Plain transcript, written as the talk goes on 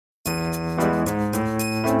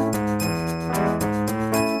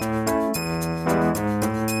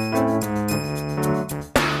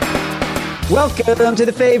Welcome to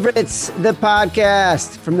The Favorites, the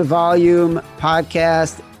podcast from the Volume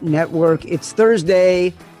Podcast Network. It's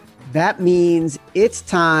Thursday. That means it's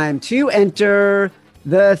time to enter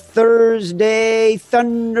the Thursday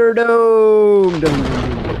Thunderdome.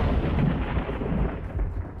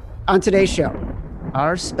 On today's show,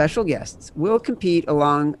 our special guests will compete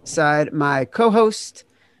alongside my co-host,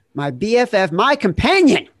 my BFF, my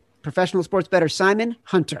companion, professional sports bettor Simon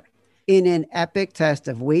Hunter, in an epic test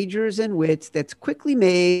of wagers and wits that's quickly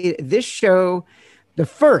made this show the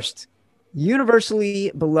first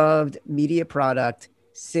universally beloved media product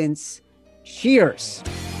since Scher's.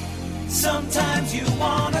 Sometimes you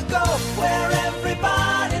want to go where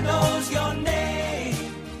everybody knows your name.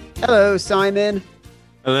 Hello, Simon.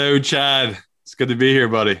 Hello, Chad. It's good to be here,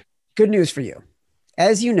 buddy. Good news for you.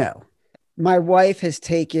 As you know, my wife has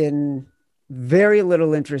taken very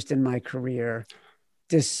little interest in my career,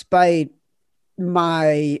 despite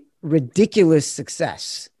my ridiculous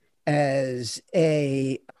success as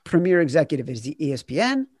a premier executive at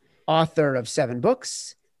ESPN, author of 7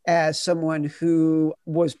 books, as someone who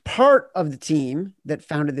was part of the team that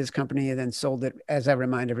founded this company and then sold it, as I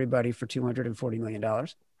remind everybody, for $240 million.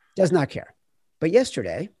 Does not care. But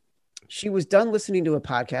yesterday, she was done listening to a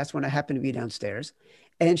podcast when I happened to be downstairs,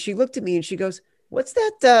 and she looked at me and she goes, "What's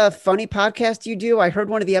that funny podcast you do? I heard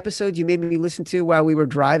one of the episodes you made me listen to while we were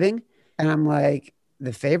driving." And I'm like,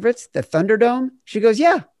 "The Favorites, the Thunderdome?" She goes,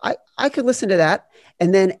 "Yeah, I could listen to that."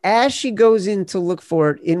 And then as she goes in to look for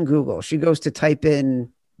it in Google, she goes to type in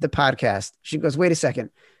the podcast. She goes, "Wait a second.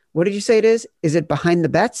 What did you say it is? Is it Behind the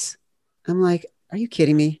Bets?" I'm like, "Are you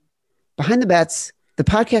kidding me? Behind the Bets, the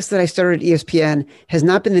podcast that I started at ESPN, has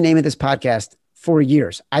not been the name of this podcast for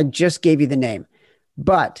years. I just gave you the name.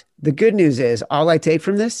 But the good news is, all I take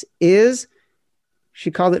from this is she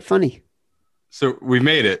called it funny." So we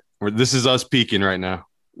made it. This is us peaking right now.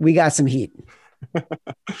 We got some heat.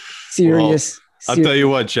 Serious. Well, I'll tell you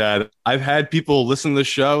what, Chad. I've had people listen to the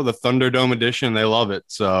show, the Thunderdome edition. They love it.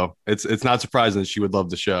 So it's not surprising that she would love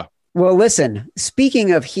the show. Well, listen,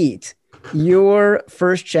 speaking of heat, your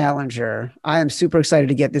first challenger, I am super excited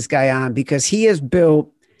to get this guy on because he has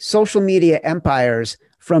built social media empires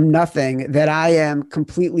from nothing that I am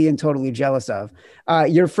completely and totally jealous of.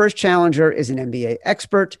 Your first challenger is an NBA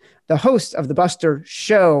expert, the host of the Buster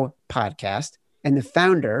Show podcast, and the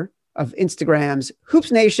founder of Instagram's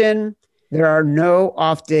Hoops Nation. There are no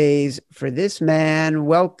off days for this man.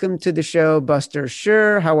 Welcome to the show, Buster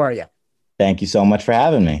Scher. How are you? Thank you so much for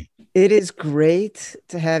having me. It is great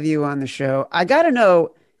to have you on the show. I got to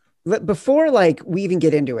know, before we even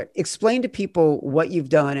get into it, explain to people what you've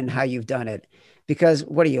done and how you've done it. Because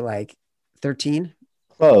what are you, like 13?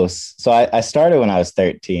 Close. So I started when I was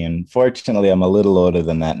 13. Fortunately, I'm a little older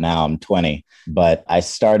than that now. I'm 20. But I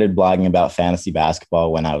started blogging about fantasy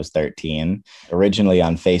basketball when I was 13. Originally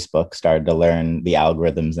on Facebook, started to learn the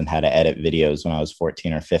algorithms and how to edit videos when I was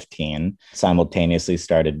 14 or 15. Simultaneously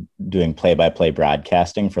started doing play-by-play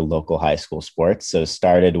broadcasting for local high school sports. So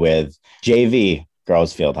started with JV,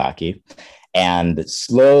 girls field hockey, and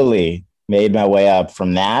slowly made my way up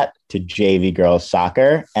from that to JV girls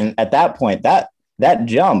soccer. And at that point, that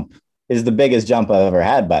jump is the biggest jump I've ever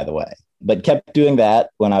had, by the way. But kept doing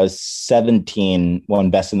that. When I was 17,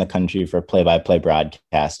 won best in the country for play-by-play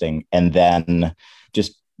broadcasting, and then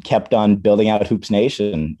just kept on building out Hoops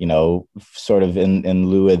Nation, sort of in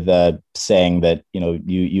lieu of the saying that,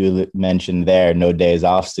 you mentioned there, no days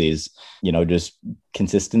off seas, just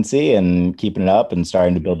consistency and keeping it up and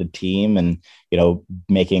starting to build a team and,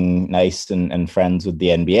 making nice and friends with the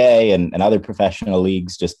NBA and other professional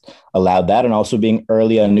leagues just allowed that. And also being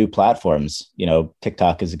early on new platforms,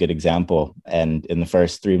 TikTok is a good example. And in the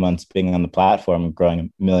first 3 months being on the platform, growing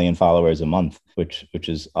 1 million followers a month, which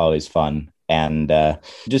is always fun. And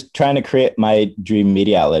just trying to create my dream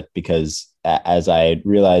media outlet because as I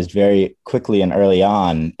realized very quickly and early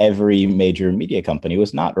on, every major media company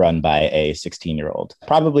was not run by a 16-year-old,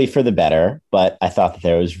 probably for the better. But I thought that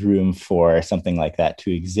there was room for something like that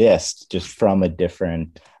to exist just from a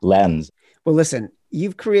different lens. Well, listen,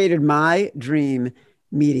 you've created my dream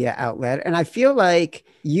media outlet, and I feel like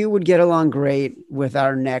you would get along great with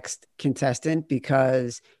our next contestant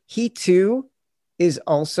because he too is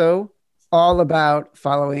also all about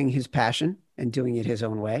following his passion and doing it his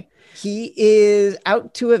own way. He is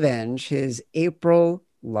out to avenge his April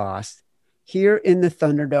loss here in the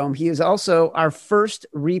Thunderdome. He is also our first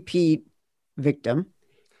repeat victim.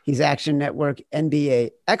 He's Action Network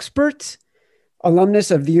NBA expert,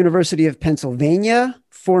 alumnus of the University of Pennsylvania,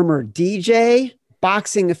 former DJ,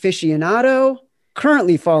 boxing aficionado,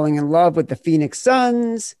 currently falling in love with the Phoenix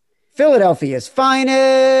Suns, Philadelphia's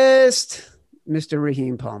finest, Mr.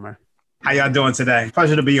 Raheem Palmer. How y'all doing today?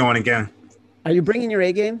 Pleasure to be on again. Are you bringing your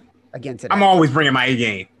A game again today? I'm always bringing my A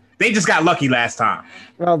game. They just got lucky last time.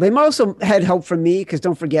 Well, they also had help from me because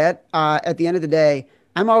don't forget, at the end of the day,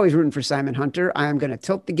 I'm always rooting for Simon Hunter. I am going to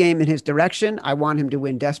tilt the game in his direction. I want him to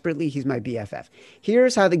win desperately. He's my BFF.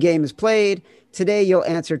 Here's how the game is played. Today, you'll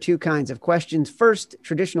answer two kinds of questions. First,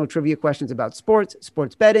 traditional trivia questions about sports,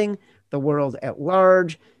 sports betting, the world at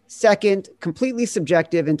large. Second, completely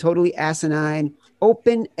subjective and totally asinine,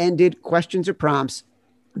 open-ended questions or prompts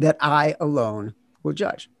that I alone will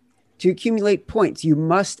judge. To accumulate points, you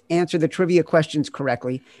must answer the trivia questions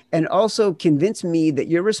correctly and also convince me that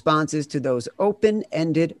your responses to those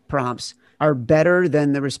open-ended prompts are better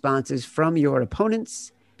than the responses from your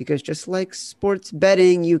opponents, because just like sports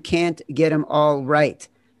betting, you can't get them all right.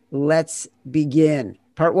 Let's begin.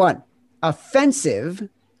 Part 1, offensive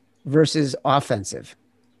versus offensive.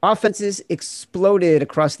 Offenses exploded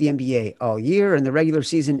across the NBA all year, and the regular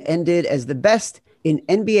season ended as the best in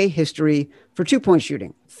NBA history for 2-point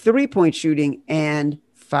shooting, 3-point shooting, and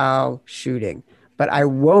foul shooting. But I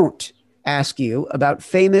won't ask you about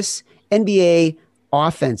famous NBA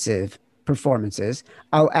offensive performances.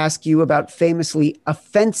 I'll ask you about famously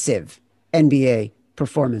offensive NBA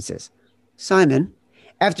performances. Simon,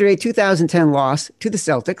 after a 2010 loss to the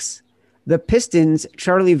Celtics, the Pistons'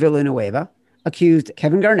 Charlie Villanueva accused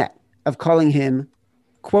Kevin Garnett of calling him,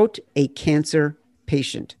 quote, a cancer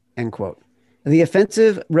patient, end quote. The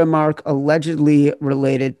offensive remark allegedly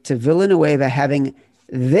related to Villanueva having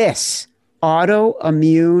this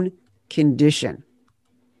autoimmune condition,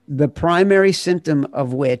 the primary symptom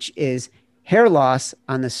of which is hair loss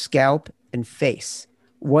on the scalp and face.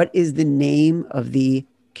 What is the name of the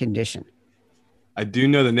condition? I do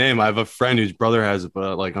know the name. I have a friend whose brother has it,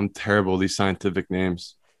 but I'm terrible with these scientific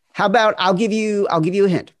names. How about I'll give you a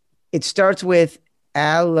hint. It starts with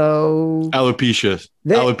alopecia.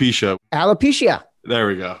 Alopecia. There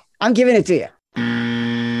we go. I'm giving it to you.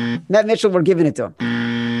 Matt Mitchell, we're giving it to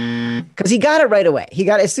him. Because he got it right away.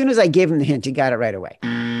 As soon as I gave him the hint, he got it right away.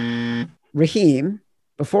 Raheem,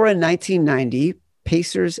 before a 1990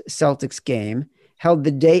 Pacers-Celtics game held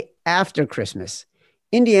the day after Christmas,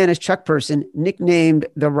 Indiana's Chuck Person, nicknamed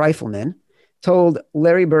the Rifleman, told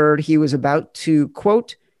Larry Bird he was about to,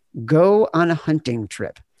 quote, go on a hunting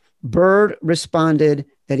trip. Bird responded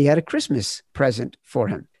that he had a Christmas present for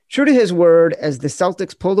him. True to his word, as the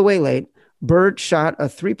Celtics pulled away late, Bird shot a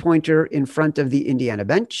three-pointer in front of the Indiana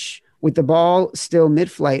bench. With the ball still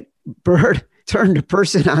mid-flight, Bird turned to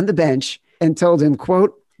Person on the bench and told him,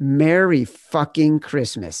 quote, Merry fucking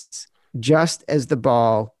Christmas, just as the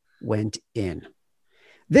ball went in.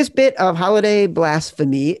 This bit of holiday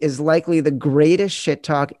blasphemy is likely the greatest shit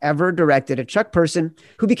talk ever directed at Chuck Person,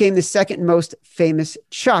 who became the second most famous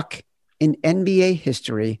Chuck in NBA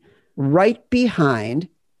history, right behind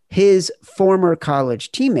his former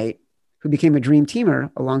college teammate, who became a dream teamer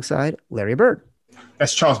alongside Larry Bird.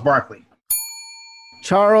 That's Charles Barkley.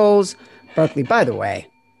 Charles Barkley. By the way,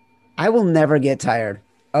 I will never get tired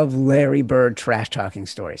of Larry Bird trash talking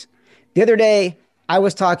stories. The other day, I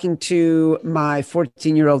was talking to my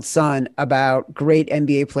 14-year-old son about great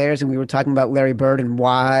NBA players, and we were talking about Larry Bird and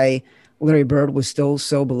why Larry Bird was still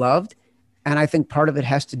so beloved. And I think part of it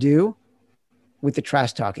has to do with the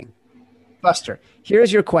trash talking. Buster,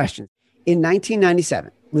 here's your question. In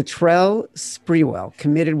 1997, Latrell Sprewell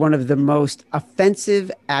committed one of the most offensive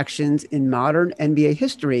actions in modern NBA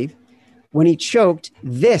history when he choked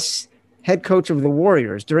this head coach of the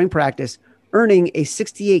Warriors during practice, earning a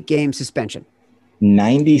 68-game suspension.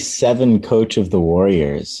 97 coach of the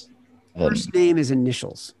Warriors. First name is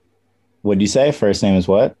initials. What'd you say? First name is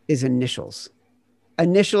what? Is initials.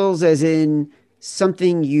 Initials as in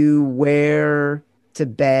something you wear to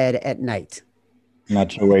bed at night.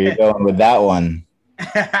 Not sure where you're going with that one.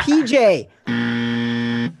 PJ.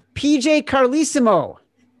 PJ Carlissimo.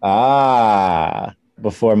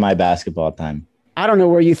 Before my basketball time. I don't know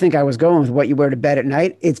where you think I was going with what you wear to bed at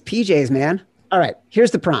night. It's PJs, man. All right,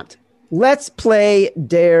 here's the prompt. Let's play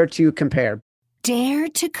Dare to Compare. Dare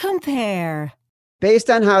to compare. Based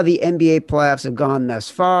on how the NBA playoffs have gone thus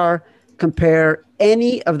far, compare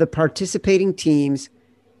any of the participating teams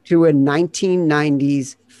to a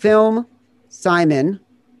 1990s film. Simon,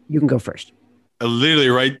 you can go first. Literally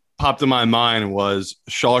right popped in my mind was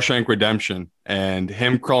Shawshank Redemption and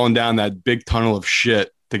him crawling down that big tunnel of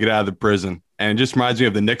shit to get out of the prison. And it just reminds me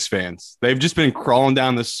of the Knicks fans. They've just been crawling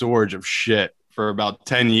down the surge of shit for about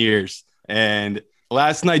 10 years. And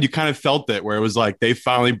last night you kind of felt it, where it was like they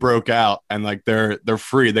finally broke out and like they're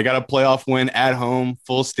free. They got a playoff win at home,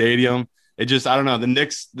 full stadium. It just, I don't know. The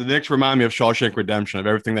Knicks remind me of Shawshank Redemption, of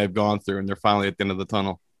everything they've gone through, and they're finally at the end of the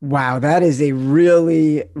tunnel. Wow, that is a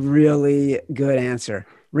really, really good answer.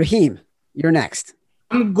 Raheem, you're next.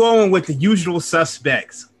 I'm going with the usual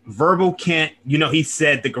suspects. Verbal Kent, he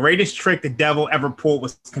said the greatest trick the devil ever pulled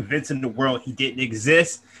was convincing the world he didn't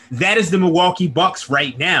exist. That is the Milwaukee Bucks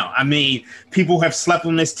right now. I mean, people have slept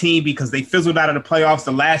on this team because they fizzled out of the playoffs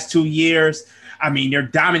the last 2 years. I mean, they're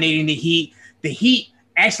dominating the Heat. The Heat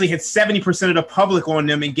actually had 70% of the public on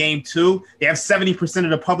them in game 2. They have 70% of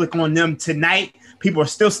the public on them tonight. People are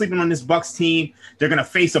still sleeping on this Bucks team. They're going to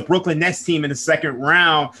face a Brooklyn Nets team in the second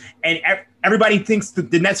round. And everybody thinks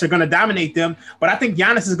the Nets are going to dominate them. But I think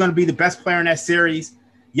Giannis is going to be the best player in that series.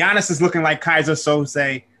 Giannis is looking like Kaiser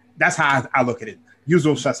Soze. That's how I look at it.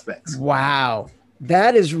 Usual suspects. Wow.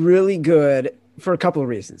 That is really good for a couple of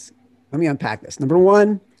reasons. Let me unpack this. Number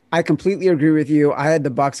one, I completely agree with you. I had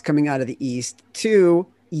the Bucks coming out of the East. 2,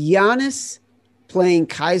 Giannis playing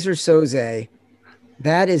Kaiser Soze.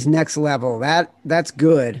 That is next level. That's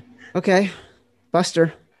good. Okay,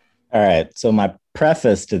 Buster. All right. So my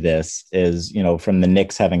preface to this is, from the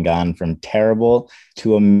Knicks having gone from terrible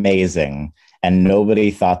to amazing, and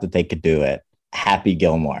nobody thought that they could do it. Happy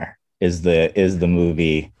Gilmore is the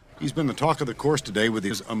movie. He's been the talk of the course today with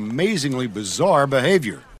his amazingly bizarre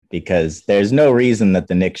behavior. Because there's no reason that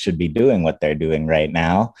the Knicks should be doing what they're doing right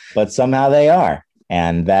now, but somehow they are.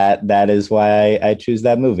 And that is why I choose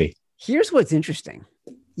that movie. Here's what's interesting.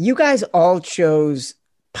 You guys all chose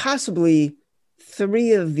possibly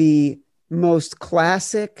 3 of the most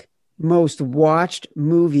classic, most watched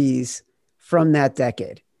movies from that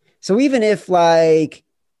decade. So even if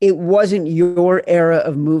it wasn't your era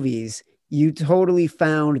of movies, you totally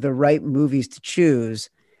found the right movies to choose.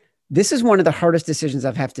 This is one of the hardest decisions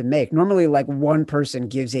I've had to make. Normally, one person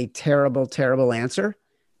gives a terrible, terrible answer.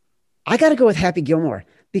 I got to go with Happy Gilmore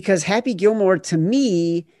because Happy Gilmore to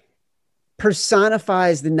me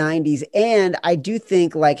personifies the 90s. And I do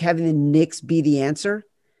think having the Knicks be the answer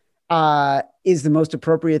is the most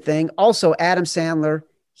appropriate thing. Also, Adam Sandler,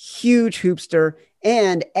 huge hoopster,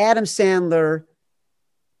 and Adam Sandler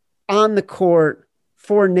on the court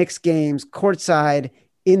for Knicks games, courtside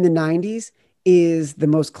in the 90s is the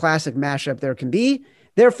most classic mashup there can be.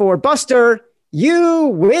 Therefore, Buster, you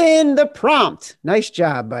win the prompt. Nice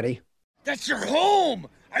job, buddy. That's your home.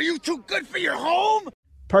 Are you too good for your home?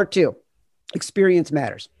 Part 2, experience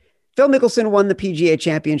matters. Phil Mickelson won the PGA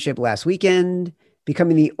Championship last weekend,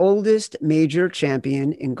 becoming the oldest major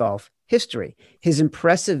champion in golf history. His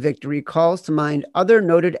impressive victory calls to mind other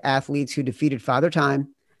noted athletes who defeated Father Time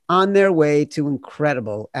on their way to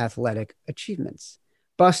incredible athletic achievements.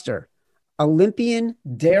 Buster, Olympian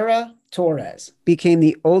Dara Torres became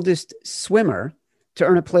the oldest swimmer to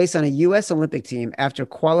earn a place on a U.S. Olympic team after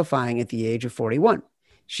qualifying at the age of 41.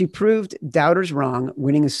 She proved doubters wrong,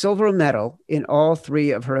 winning a silver medal in all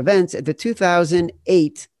 3 of her events at the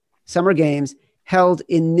 2008 Summer Games held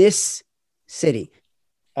in this city.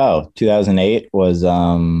 Oh, 2008 was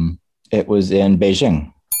it was in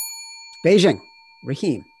Beijing. Beijing.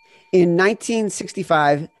 Raheem. In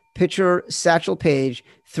 1965, pitcher Satchel Paige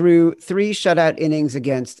threw 3 shutout innings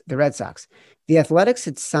against the Red Sox. The Athletics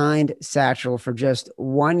had signed Satchel for just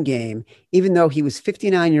 1 game, even though he was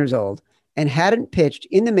 59 years old and hadn't pitched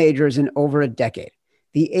in the majors in over a decade.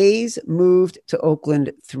 The A's moved to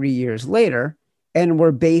Oakland 3 years later and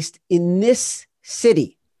were based in this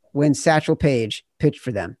city when Satchel Paige pitched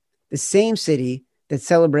for them, the same city that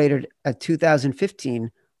celebrated a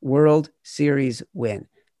 2015 World Series win.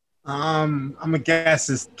 I'm going to guess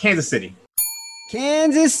it's Kansas City.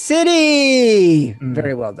 Kansas City.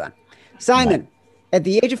 Very well done. Simon, at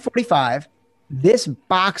the age of 45, this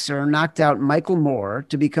boxer knocked out Michael Moore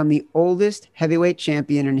to become the oldest heavyweight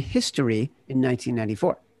champion in history in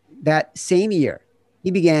 1994. That same year,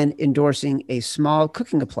 he began endorsing a small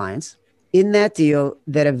cooking appliance in that deal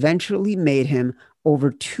that eventually made him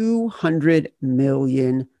over $200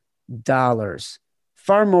 million,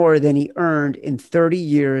 far more than he earned in 30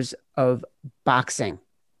 years of boxing.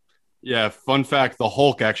 Yeah, fun fact, the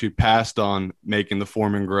Hulk actually passed on making the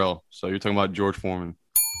Foreman grill. So you're talking about George Foreman.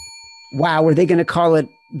 Wow, were they going to call it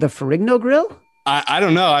the Ferrigno grill? I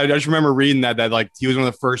don't know. I just remember reading that he was one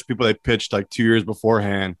of the first people they pitched 2 years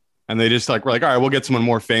beforehand. And they just were all right, we'll get someone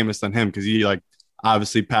more famous than him because he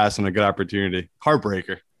obviously passed on a good opportunity.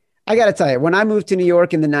 Heartbreaker. I got to tell you, when I moved to New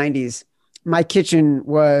York in the 90s, my kitchen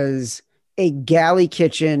was a galley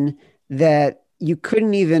kitchen that you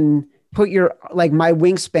couldn't even put your, my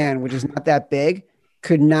wingspan, which is not that big,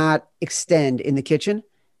 could not extend in the kitchen.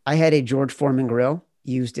 I had a George Foreman grill,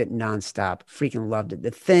 used it nonstop, freaking loved it.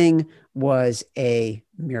 The thing was a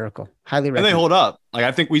miracle. Highly recommend. And they hold up.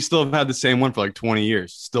 I think we still have had the same one for 20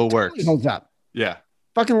 years. Still works. It holds up. Yeah.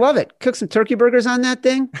 Fucking love it. Cook some turkey burgers on that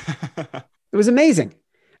thing. It was amazing.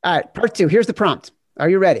 All right, part 2. Here's the prompt. Are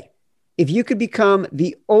you ready? If you could become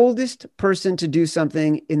the oldest person to do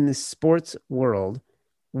something in the sports world,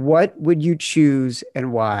 what would you choose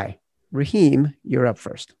and why? Raheem, you're up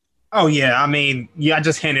first. Oh, yeah. I mean, yeah, I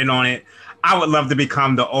just hinted on it. I would love to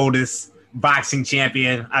become the oldest boxing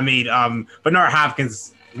champion. I mean, Bernard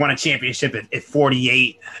Hopkins won a championship at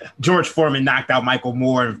 48. George Foreman knocked out Michael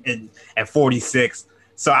Moore at 46.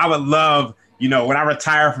 So I would love, when I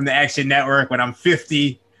retire from the Action Network, when I'm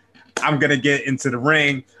 50, I'm going to get into the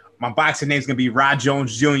ring. My boxing name's going to be Rod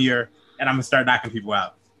Jones Jr., and I'm going to start knocking people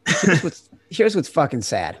out. Here's what's fucking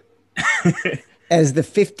sad. As the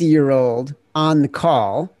 50-year-old on the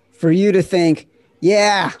call, for you to think,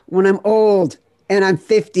 yeah, when I'm old and I'm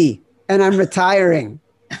 50 and I'm retiring,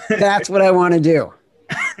 that's what I want to do.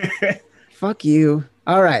 Fuck you.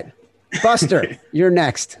 All right. Buster, you're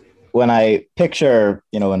next. When I picture,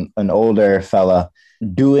 an older fella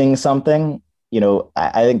doing something,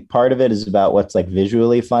 I think part of it is about what's like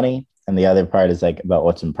visually funny, and the other part is like about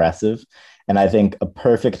what's impressive. And I think a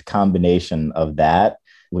perfect combination of that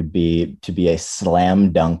would be to be a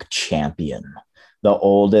slam dunk champion, the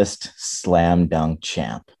oldest slam dunk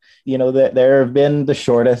champ. There have been the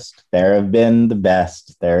shortest, there have been the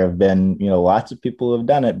best, there have been, lots of people who have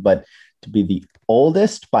done it, but to be the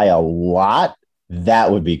oldest by a lot,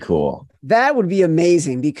 that would be cool. That would be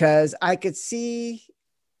amazing, because I could see,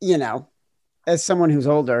 as someone who's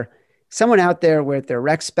older, someone out there with their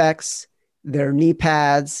rec specs, their knee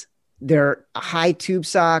pads, their high tube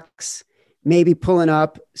socks, maybe pulling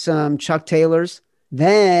up some Chuck Taylors,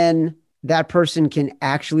 then that person can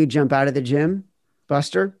actually jump out of the gym.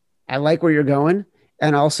 Buster, I like where you're going.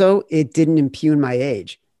 And also, it didn't impugn my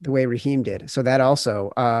age the way Raheem did. So that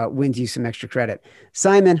also wins you some extra credit.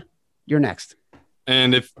 Simon, you're next.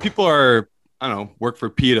 And if people are, work for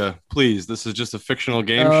PETA, please, this is just a fictional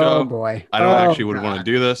game show. Oh, boy. I don't actually would want to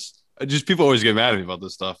do this. Just people always get mad at me about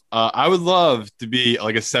this stuff. I would love to be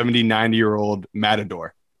like a 70, 90-year-old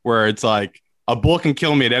matador, where it's like a bull can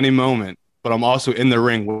kill me at any moment, but I'm also in the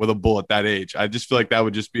ring with a bull at that age. I just feel like that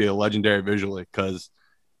would just be a legendary visually, because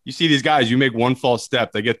you see these guys, you make one false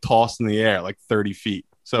step, they get tossed in the air like 30 feet.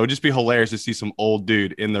 So it would just be hilarious to see some old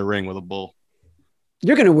dude in the ring with a bull.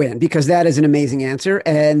 You're going to win, because that is an amazing answer.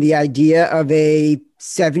 And the idea of a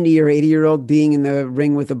 70 or 80-year-old being in the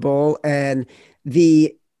ring with a bull, and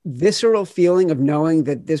the visceral feeling of knowing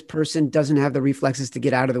that this person doesn't have the reflexes to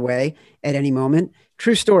get out of the way at any moment.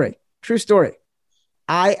 True story.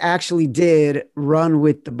 I actually did run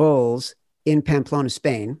with the bulls in Pamplona,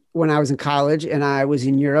 Spain, when I was in college, and I was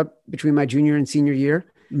in Europe between my junior and senior year.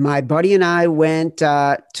 My buddy and I went,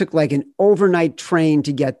 took like an overnight train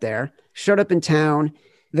to get there, showed up in town.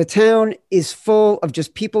 The town is full of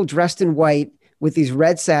just people dressed in white with these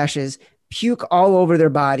red sashes, puke all over their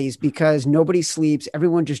bodies because nobody sleeps.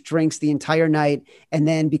 Everyone just drinks the entire night. And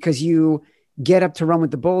then because you get up to run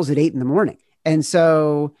with the bulls at 8 a.m. And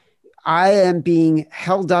so I am being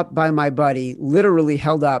held up by my buddy, literally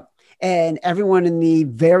held up. And everyone in the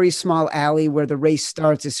very small alley where the race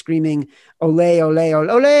starts is screaming, ole, ole, ole,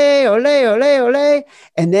 ole, ole, ole, ole.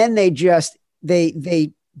 And then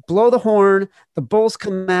they blow the horn, the bulls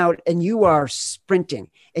come out, and you are sprinting,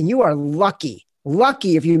 and you are lucky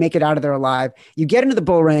if you make it out of there alive. You get into the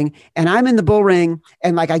bull ring, and I'm in the bull ring,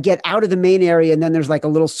 and like I get out of the main area, and then there's like a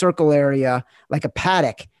little circle area, like a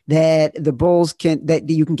paddock that the bulls that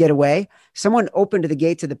you can get away. Someone opened the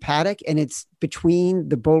gate to the paddock, and it's between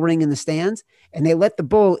the bull ring and the stands, and they let the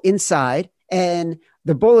bull inside, and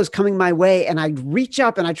the bull is coming my way, and I reach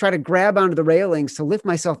up and I try to grab onto the railings to lift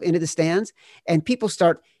myself into the stands, and people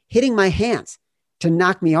start hitting my hands to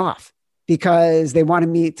knock me off because they wanted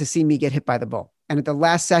me to see me get hit by the bull. And at the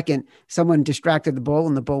last second, someone distracted the bull,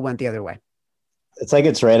 and the bull went the other way. It's like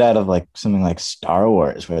it's right out of like something like Star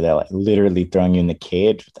Wars, where they're like literally throwing you in the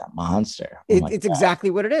cage with that monster. It's exactly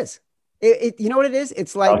what it is. You know what it is?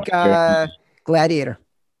 It's like Gladiator.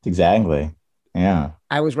 Exactly. Yeah.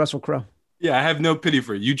 I was Russell Crowe. Yeah, I have no pity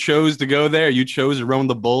for you. You chose to go there. You chose to run with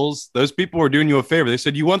the bulls. Those people were doing you a favor. They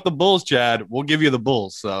said, you want the bulls, Chad? We'll give you the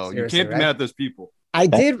bulls. So seriously, you can't be mad at those people. I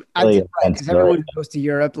did write, because everyone goes to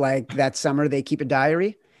Europe like that summer, they keep a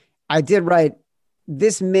diary. I did write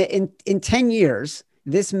this in 10 years.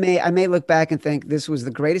 I may look back and think this was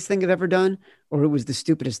the greatest thing I've ever done, or it was the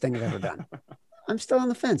stupidest thing I've ever done. I'm still on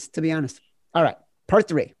the fence, to be honest. All right. Part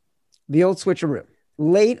 3, the old switcheroo.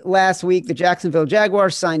 Late last week, the Jacksonville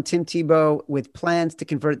Jaguars signed Tim Tebow with plans to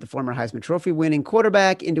convert the former Heisman Trophy winning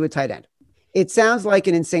quarterback into a tight end. It sounds like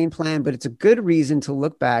an insane plan, but it's a good reason to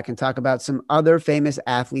look back and talk about some other famous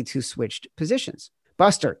athletes who switched positions.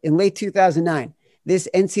 Buster, in late 2009, This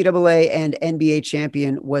NCAA and NBA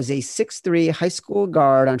champion was a 6'3" high school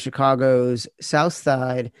guard on Chicago's South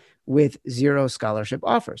Side with 0 scholarship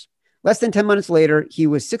offers. Less than 10 minutes later, he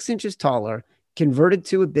was 6 inches taller, converted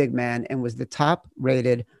to a big man, and was the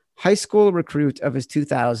top-rated high school recruit of his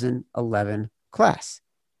 2011 class.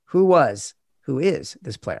 Who is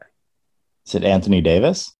this player? Is it Anthony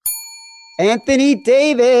Davis? Anthony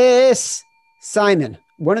Davis! Simon,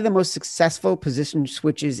 one of the most successful position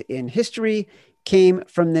switches in history, came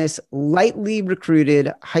from this lightly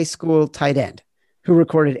recruited high school tight end who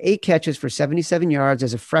recorded 8 catches for 77 yards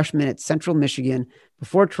as a freshman at Central Michigan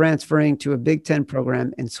before transferring to a Big Ten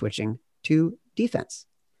program and switching to defense.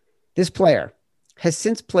 This player has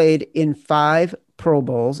since played in 5 Pro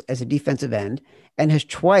Bowls as a defensive end and has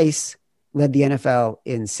twice led the NFL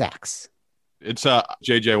in sacks. It's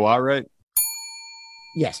J.J. Watt, right?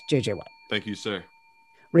 Yes, J.J. Watt. Thank you, sir.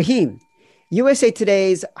 Raheem, USA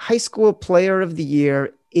Today's High School Player of the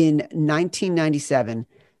Year in 1997,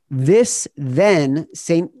 this then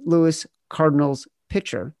St. Louis Cardinals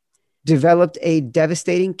pitcher developed a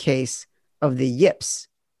devastating case of the yips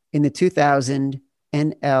in the 2000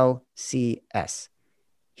 NLCS.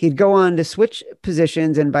 He'd go on to switch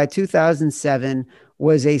positions and by 2007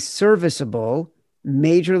 was a serviceable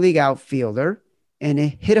major league outfielder and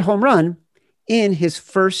hit a home run in his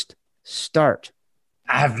first start.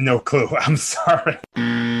 I have no clue. I'm sorry.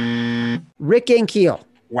 Rick Ankiel.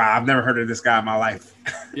 Wow, I've never heard of this guy in my life.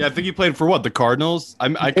 Yeah, I think he played for what? The Cardinals?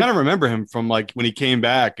 I kind of remember him from like when he came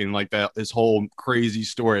back and like that this whole crazy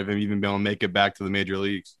story of him even being able to make it back to the major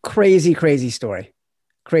leagues. Crazy story.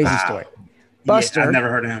 Story. Buster. Yeah, I've never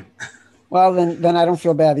heard of him. Well, then I don't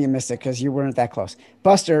feel bad that you missed it because you weren't that close.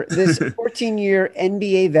 Buster, this 14-year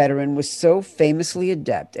NBA veteran was so famously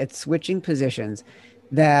adept at switching positions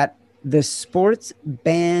that the sports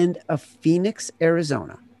band of Phoenix,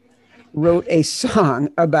 Arizona, wrote a song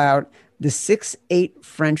about the 6'8"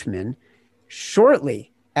 Frenchman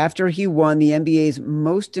shortly after he won the NBA's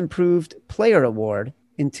Most Improved Player Award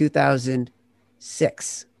in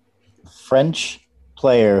 2006. French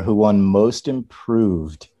player who won Most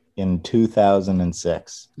Improved in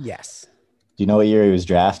 2006. Yes. Do you know what year he was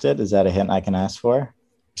drafted? Is that a hint I can ask for?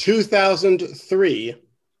 2003.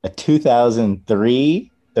 A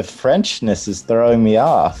 2003? The Frenchness is throwing me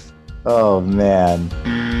off. Oh, man.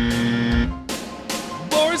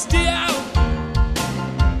 Boris Diaw.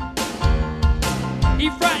 He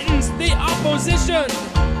frightens the opposition.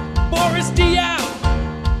 Boris Diaw.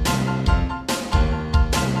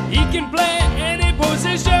 He can play any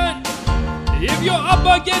position. If you're up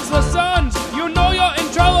against the Suns, you know you're in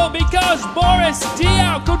trouble because Boris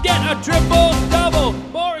Diaw could get a triple-double.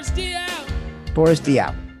 Boris Diaw. Boris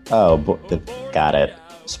Diaw. Oh, got it.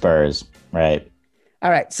 Spurs, right.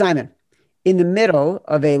 All right, Simon. In the middle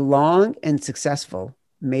of a long and successful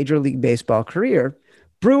Major League Baseball career,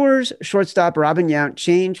 Brewers shortstop Robin Yount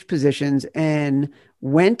changed positions and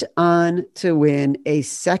went on to win a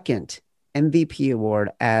second MVP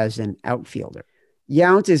award as an outfielder.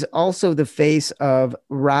 Yount is also the face of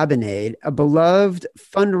Robinade, a beloved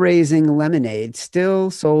fundraising lemonade still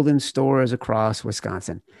sold in stores across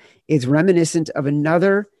Wisconsin. It's reminiscent of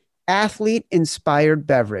another athlete-inspired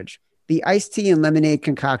beverage, the iced tea and lemonade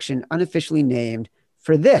concoction unofficially named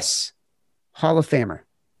for this Hall of Famer.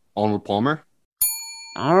 Arnold Palmer?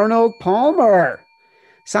 Arnold Palmer.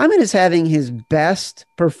 Simon is having his best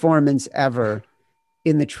performance ever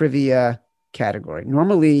in the trivia category.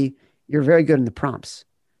 Normally, you're very good in the prompts,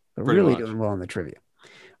 but Pretty really much. doing well in the trivia.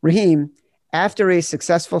 Raheem, after a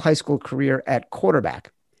successful high school career at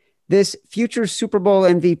quarterback, this future Super Bowl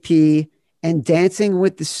MVP and Dancing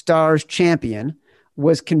with the Stars champion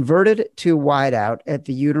was converted to wideout at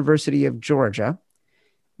the University of Georgia,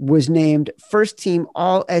 was named first team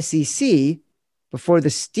All SEC before the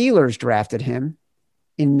Steelers drafted him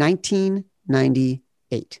in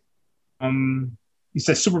 1998. You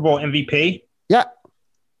said Super Bowl MVP? Yeah.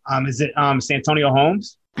 Is it Santonio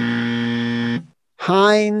Holmes?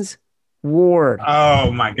 Hines Ward.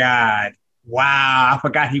 Oh my God. Wow. I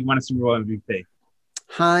forgot he won a Super Bowl MVP.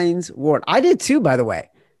 Hines Ward. I did too, by the way.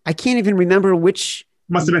 I can't even remember which.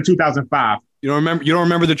 Must have been 2005. You don't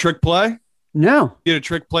remember the trick play? No. He did a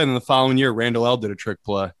trick play, and then the following year, Randall L. did a trick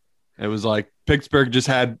play. It was like Pittsburgh just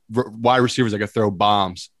had wide receivers that could throw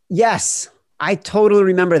bombs. Yes. I totally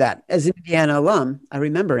remember that. As an Indiana alum, I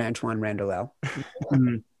remember Antoine Randall L.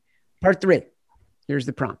 Part 3. Here's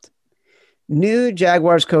the prompt. New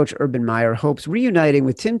Jaguars coach Urban Meyer hopes reuniting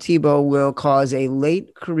with Tim Tebow will cause a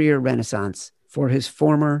late career renaissance for his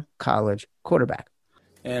former college quarterback.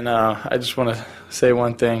 And I just want to say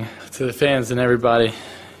one thing to the fans and everybody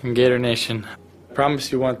in Gator Nation.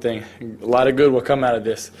 Promise you one thing. A lot of good will come out of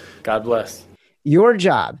this. God bless. Your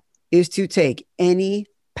job is to take any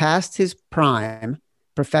past his prime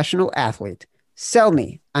professional athlete, sell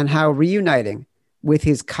me on how reuniting with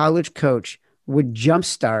his college coach would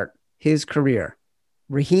jumpstart his career.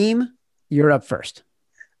 Raheem, you're up first.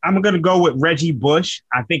 I'm going to go with Reggie Bush.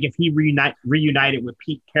 I think if he reunited with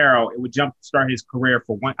Pete Carroll, it would jumpstart his career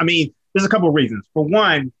for one. I mean, there's a couple of reasons. For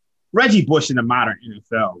one, Reggie Bush in the modern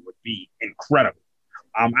NFL would be incredible.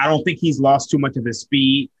 I don't think he's lost too much of his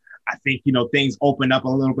speed. I think, things open up a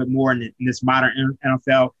little bit more in this modern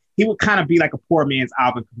NFL. He would kind of be like a poor man's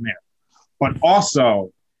Alvin Kamara. But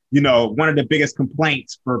also, one of the biggest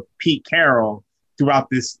complaints for Pete Carroll throughout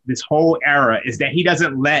this whole era is that he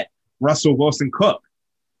doesn't let Russell Wilson cook.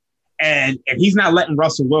 And he's not letting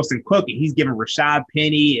Russell Wilson cook. And he's giving Rashad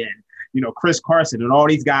Penny and, Chris Carson and all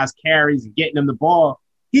these guys carries and getting them the ball.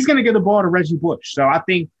 He's going to give the ball to Reggie Bush. So I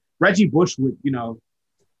think Reggie Bush would,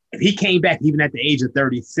 if he came back even at the age of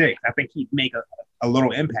 36, I think he'd make a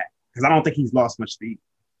little impact because I don't think he's lost much speed.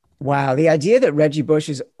 Wow. The idea that Reggie Bush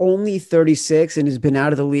is only 36 and has been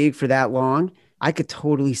out of the league for that long, I could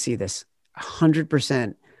totally see this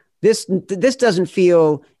 100%. This doesn't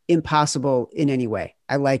feel impossible in any way.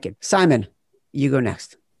 I like it. Simon, you go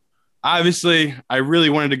next. Obviously, I really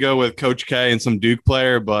wanted to go with Coach K and some Duke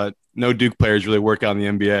player, but no Duke players really work out in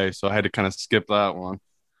the NBA, so I had to kind of skip that one.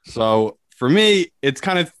 So for me, it's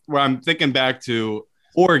kind of where I'm thinking back to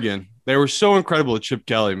Oregon. They were so incredible with Chip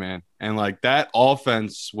Kelly, man. And like that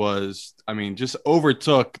offense was, just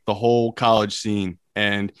overtook the whole college scene.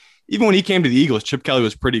 And even when he came to the Eagles, Chip Kelly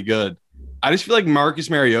was pretty good. I just feel like Marcus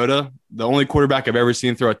Mariota, the only quarterback I've ever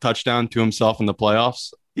seen throw a touchdown to himself in the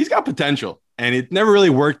playoffs, he's got potential. And it never really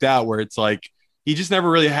worked out where it's like he just never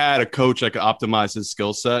really had a coach that could optimize his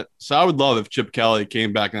skill set. So I would love if Chip Kelly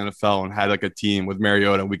came back in the NFL and had like a team with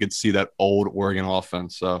Mariota and we could see that old Oregon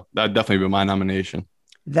offense. So that'd definitely be my nomination.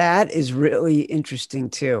 That is really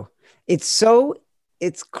interesting too.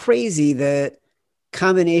 It's crazy the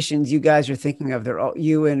combinations you guys are thinking of. They're all,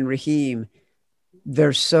 you and Raheem,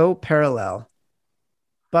 they're so parallel.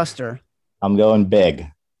 Buster. I'm going big.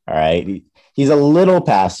 All right. He's a little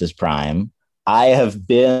past his prime. I have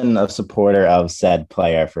been a supporter of said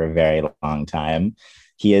player for a very long time.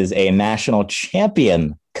 He is a national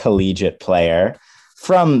champion collegiate player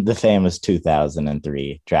from the famous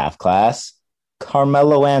 2003 draft class,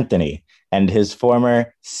 Carmelo Anthony, and his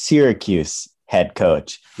former Syracuse head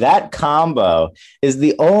coach. That combo is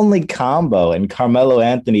the only combo in Carmelo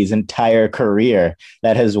Anthony's entire career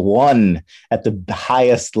that has won at the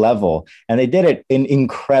highest level. And they did it in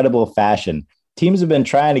incredible fashion. Teams have been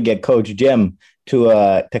trying to get Coach Jim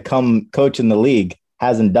to come coach in the league.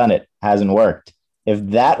 Hasn't done it. Hasn't worked. If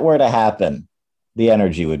that were to happen, the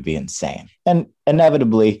energy would be insane and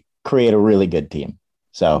inevitably create a really good team.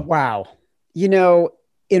 So, wow.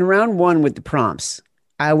 In round one with the prompts,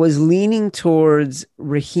 I was leaning towards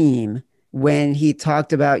Raheem when he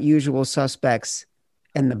talked about Usual Suspects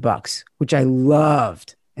and the Bucks, which I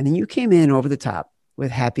loved. And then you came in over the top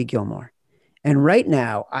with Happy Gilmore. And right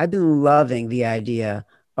now, I've been loving the idea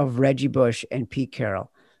of Reggie Bush and Pete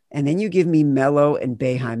Carroll. And then you give me Melo and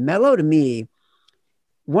Boeheim. Melo, to me,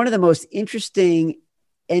 one of the most interesting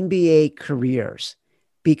NBA careers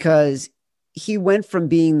because he went from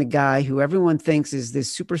being the guy who everyone thinks is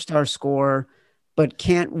this superstar scorer but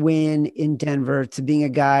can't win in Denver to being a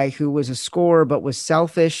guy who was a scorer but was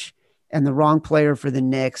selfish and the wrong player for the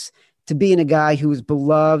Knicks, to being a guy who was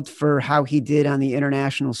beloved for how he did on the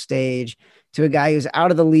international stage, to a guy who's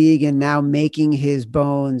out of the league and now making his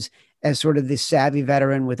bones as sort of this savvy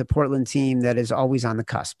veteran with a Portland team that is always on the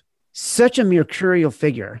cusp. Such a mercurial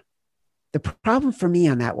figure. The problem for me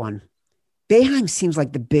on that one, Boeheim seems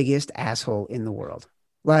like the biggest asshole in the world.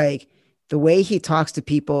 Like the way he talks to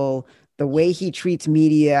people, the way he treats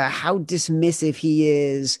media, how dismissive he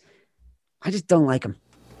is. I just don't like him.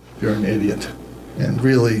 You're an idiot and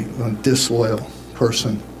really a disloyal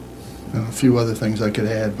person. And a few other things I could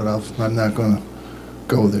add, but I'm not going to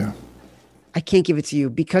go there. I can't give it to you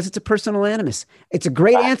because it's a personal animus. It's a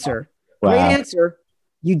great answer. Great answer.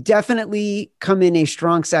 You definitely come in a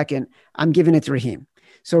strong second. I'm giving it to Raheem.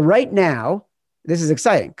 So right now, this is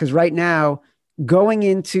exciting because right now, going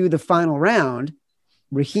into the final round,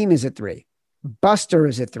 Raheem is at 3. Buster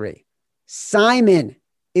is at 3. Simon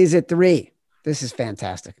is at 3. This is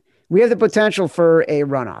fantastic. We have the potential for a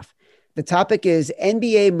runoff. The topic is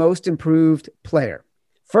NBA Most Improved Player.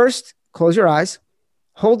 First, close your eyes.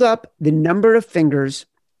 Hold up the number of fingers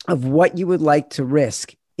of what you would like to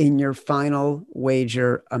risk in your final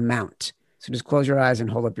wager amount. So just close your eyes and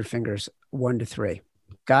hold up your fingers 1 to 3.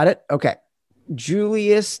 Got it? Okay.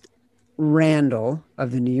 Julius Randle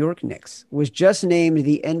of the New York Knicks was just named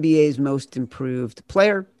the NBA's most improved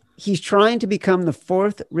player. He's trying to become the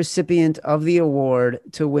fourth recipient of the award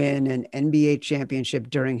to win an NBA championship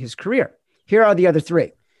during his career. Here are the other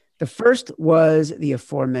three. The first was the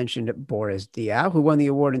aforementioned Boris Diaw, who won the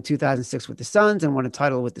award in 2006 with the Suns and won a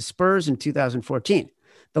title with the Spurs in 2014.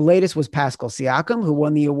 The latest was Pascal Siakam, who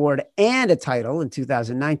won the award and a title in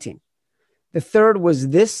 2019. The third was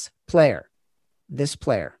this player,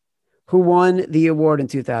 who won the award in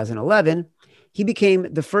 2011. He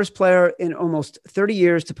became the first player in almost 30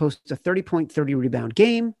 years to post a 30-point, 30-rebound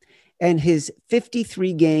game, and his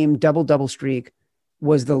 53-game double-double streak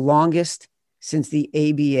was the longest since the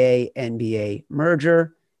ABA-NBA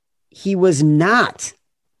merger. He was not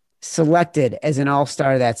selected as an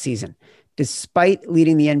all-star that season, despite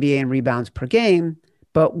leading the NBA in rebounds per game,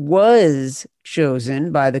 but was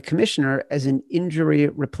chosen by the commissioner as an injury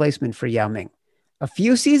replacement for Yao Ming. A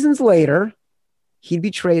few seasons later, he'd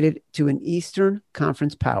be traded to an Eastern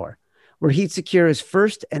Conference power, where he'd secure his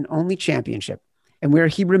first and only championship, and where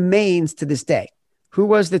he remains to this day. Who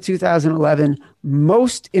was the 2011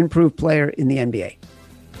 most improved player in the NBA?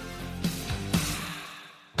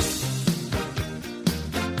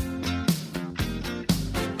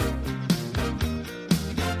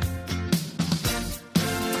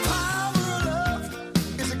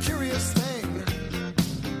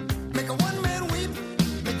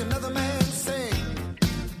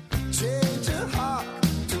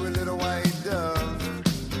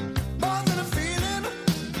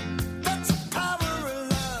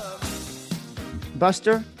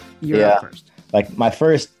 Buster, you're up first. Like my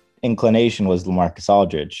first inclination was LaMarcus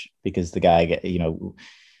Aldridge because the guy,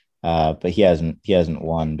 but he hasn't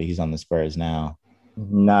won, but he's on the Spurs now.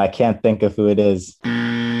 No, I can't think of who it is.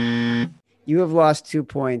 You have lost 2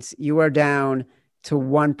 points. You are down to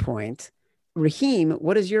 1 point. Raheem,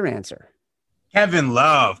 what is your answer? Kevin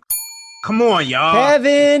Love. Come on, y'all.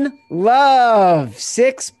 Kevin Love,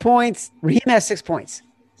 6 points. Raheem has 6 points.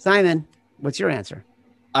 Simon, what's your answer?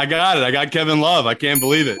 I got it. I got Kevin Love. I can't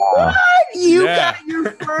believe it. What? You got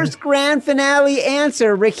your first grand finale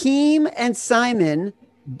answer. Raheem and Simon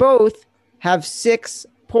both have 6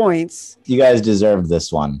 points. You guys deserved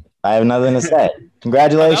this one. I have nothing to say.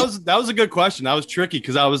 Congratulations. That was a good question. That was tricky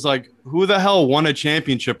because I was like, who the hell won a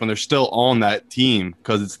championship when they're still on that team?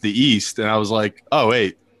 Because it's the East. And I was like, oh,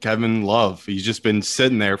 wait, Kevin Love. He's just been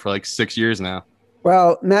sitting there for like 6 years now.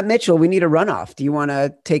 Well, Matt Mitchell, we need a runoff. Do you want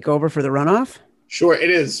to take over for the runoff? Sure, it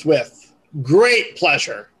is with great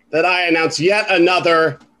pleasure that I announce yet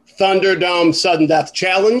another Thunderdome Sudden Death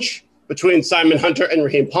Challenge between Simon Hunter and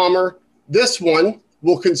Raheem Palmer. This one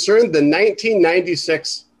will concern the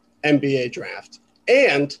 1996 NBA Draft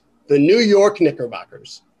and the New York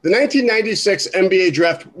Knickerbockers. The 1996 NBA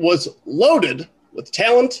Draft was loaded with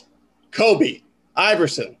talent: Kobe,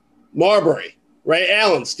 Iverson, Marbury, Ray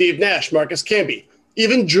Allen, Steve Nash, Marcus Camby.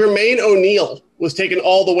 Even Jermaine O'Neal was taken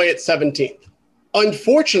all the way at 17th.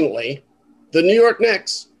 Unfortunately, the New York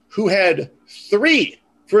Knicks, who had 3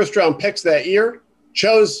 first-round picks that year,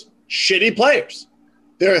 chose shitty players.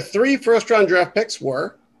 Their 3 first-round draft picks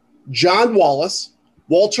were John Wallace,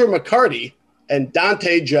 Walter McCarty, and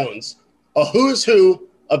Dante Jones, a who's who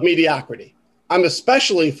of mediocrity. I'm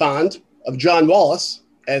especially fond of John Wallace,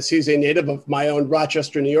 as he's a native of my own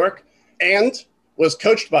Rochester, New York, and was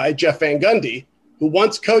coached by Jeff Van Gundy, who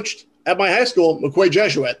once coached at my high school, McCoy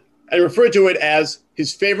Jesuit, and referred to it as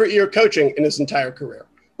his favorite year coaching in his entire career.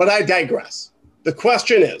 But I digress. The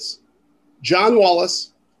question is, John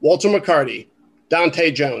Wallace, Walter McCarty,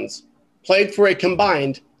 Dante Jones played for a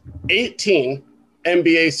combined 18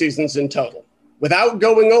 NBA seasons in total. Without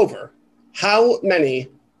going over, how many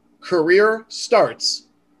career starts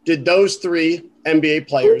did those 3 NBA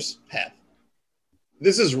players have?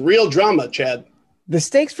 This is real drama, Chad. The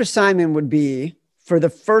stakes for Simon would be, for the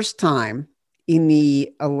first time in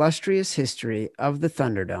the illustrious history of the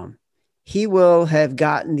Thunderdome, he will have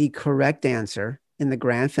gotten the correct answer in the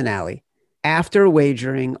grand finale after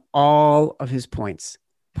wagering all of his points,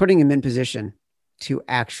 putting him in position to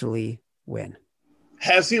actually win.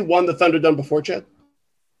 Has he won the Thunderdome before, Chad?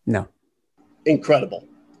 No. Incredible.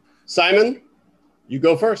 Simon, you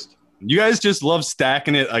go first. You guys just love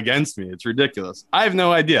stacking it against me. It's ridiculous. I have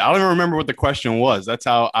no idea. I don't even remember what the question was. That's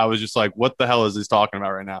how I was just like, what the hell is he talking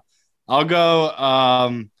about right now? I'll go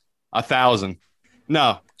 1,000.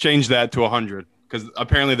 No, change that to 100 because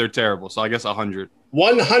apparently they're terrible. So I guess 100.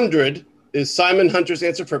 100 is Simon Hunter's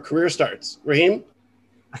answer for career starts. Raheem?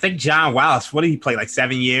 I think John Wallace. What did he play? Like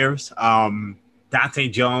 7 years? Dante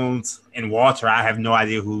Jones and Walter. I have no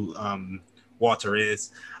idea who Walter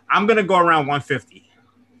is. I'm going to go around 150.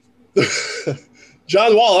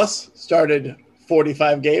 John Wallace, started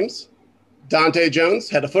 45 games. Dante Jones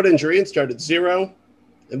had a foot injury and started 0.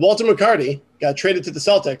 And Walter McCarty got traded to the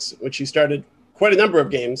Celtics, which he started quite a number of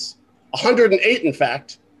games. 108, in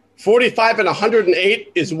fact. 45 and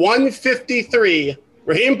 108 is 153.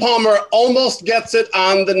 Raheem Palmer almost gets it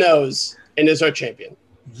on the nose and is our champion.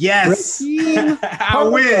 Yes. I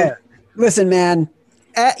win. Listen, man.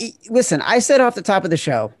 Listen, I said off the top of the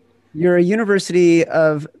show, you're a University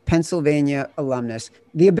of Pennsylvania alumnus.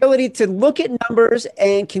 The ability to look at numbers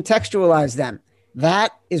and contextualize them,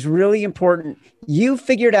 that is really important. You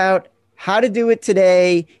figured out how to do it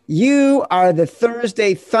today. You are the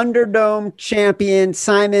Thursday Thunderdome champion.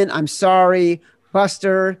 Simon, I'm sorry.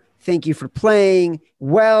 Buster, thank you for playing.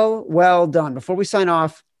 Well done. Before we sign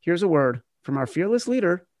off, here's a word from our fearless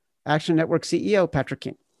leader, Action Network CEO, Patrick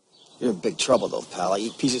King. You're in big trouble, though, pal. I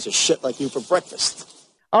eat pieces of shit like you for breakfast.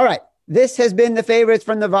 All right. This has been the favorites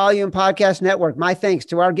from the Volume Podcast Network. My thanks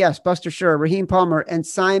to our guests, Buster Scher, Raheem Palmer, and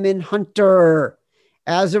Simon Hunter.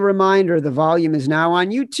 As a reminder, the Volume is now on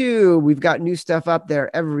YouTube. We've got new stuff up there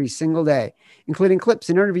every single day, including clips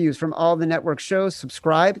and interviews from all the network shows.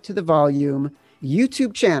 Subscribe to the Volume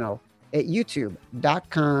YouTube channel at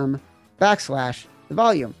youtube.com/the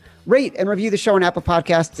Volume. Rate and review the show on Apple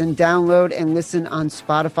Podcasts and download and listen on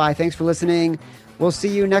Spotify. Thanks for listening. We'll see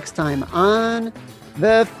you next time on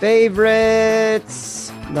The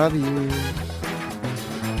Favorites. Love you.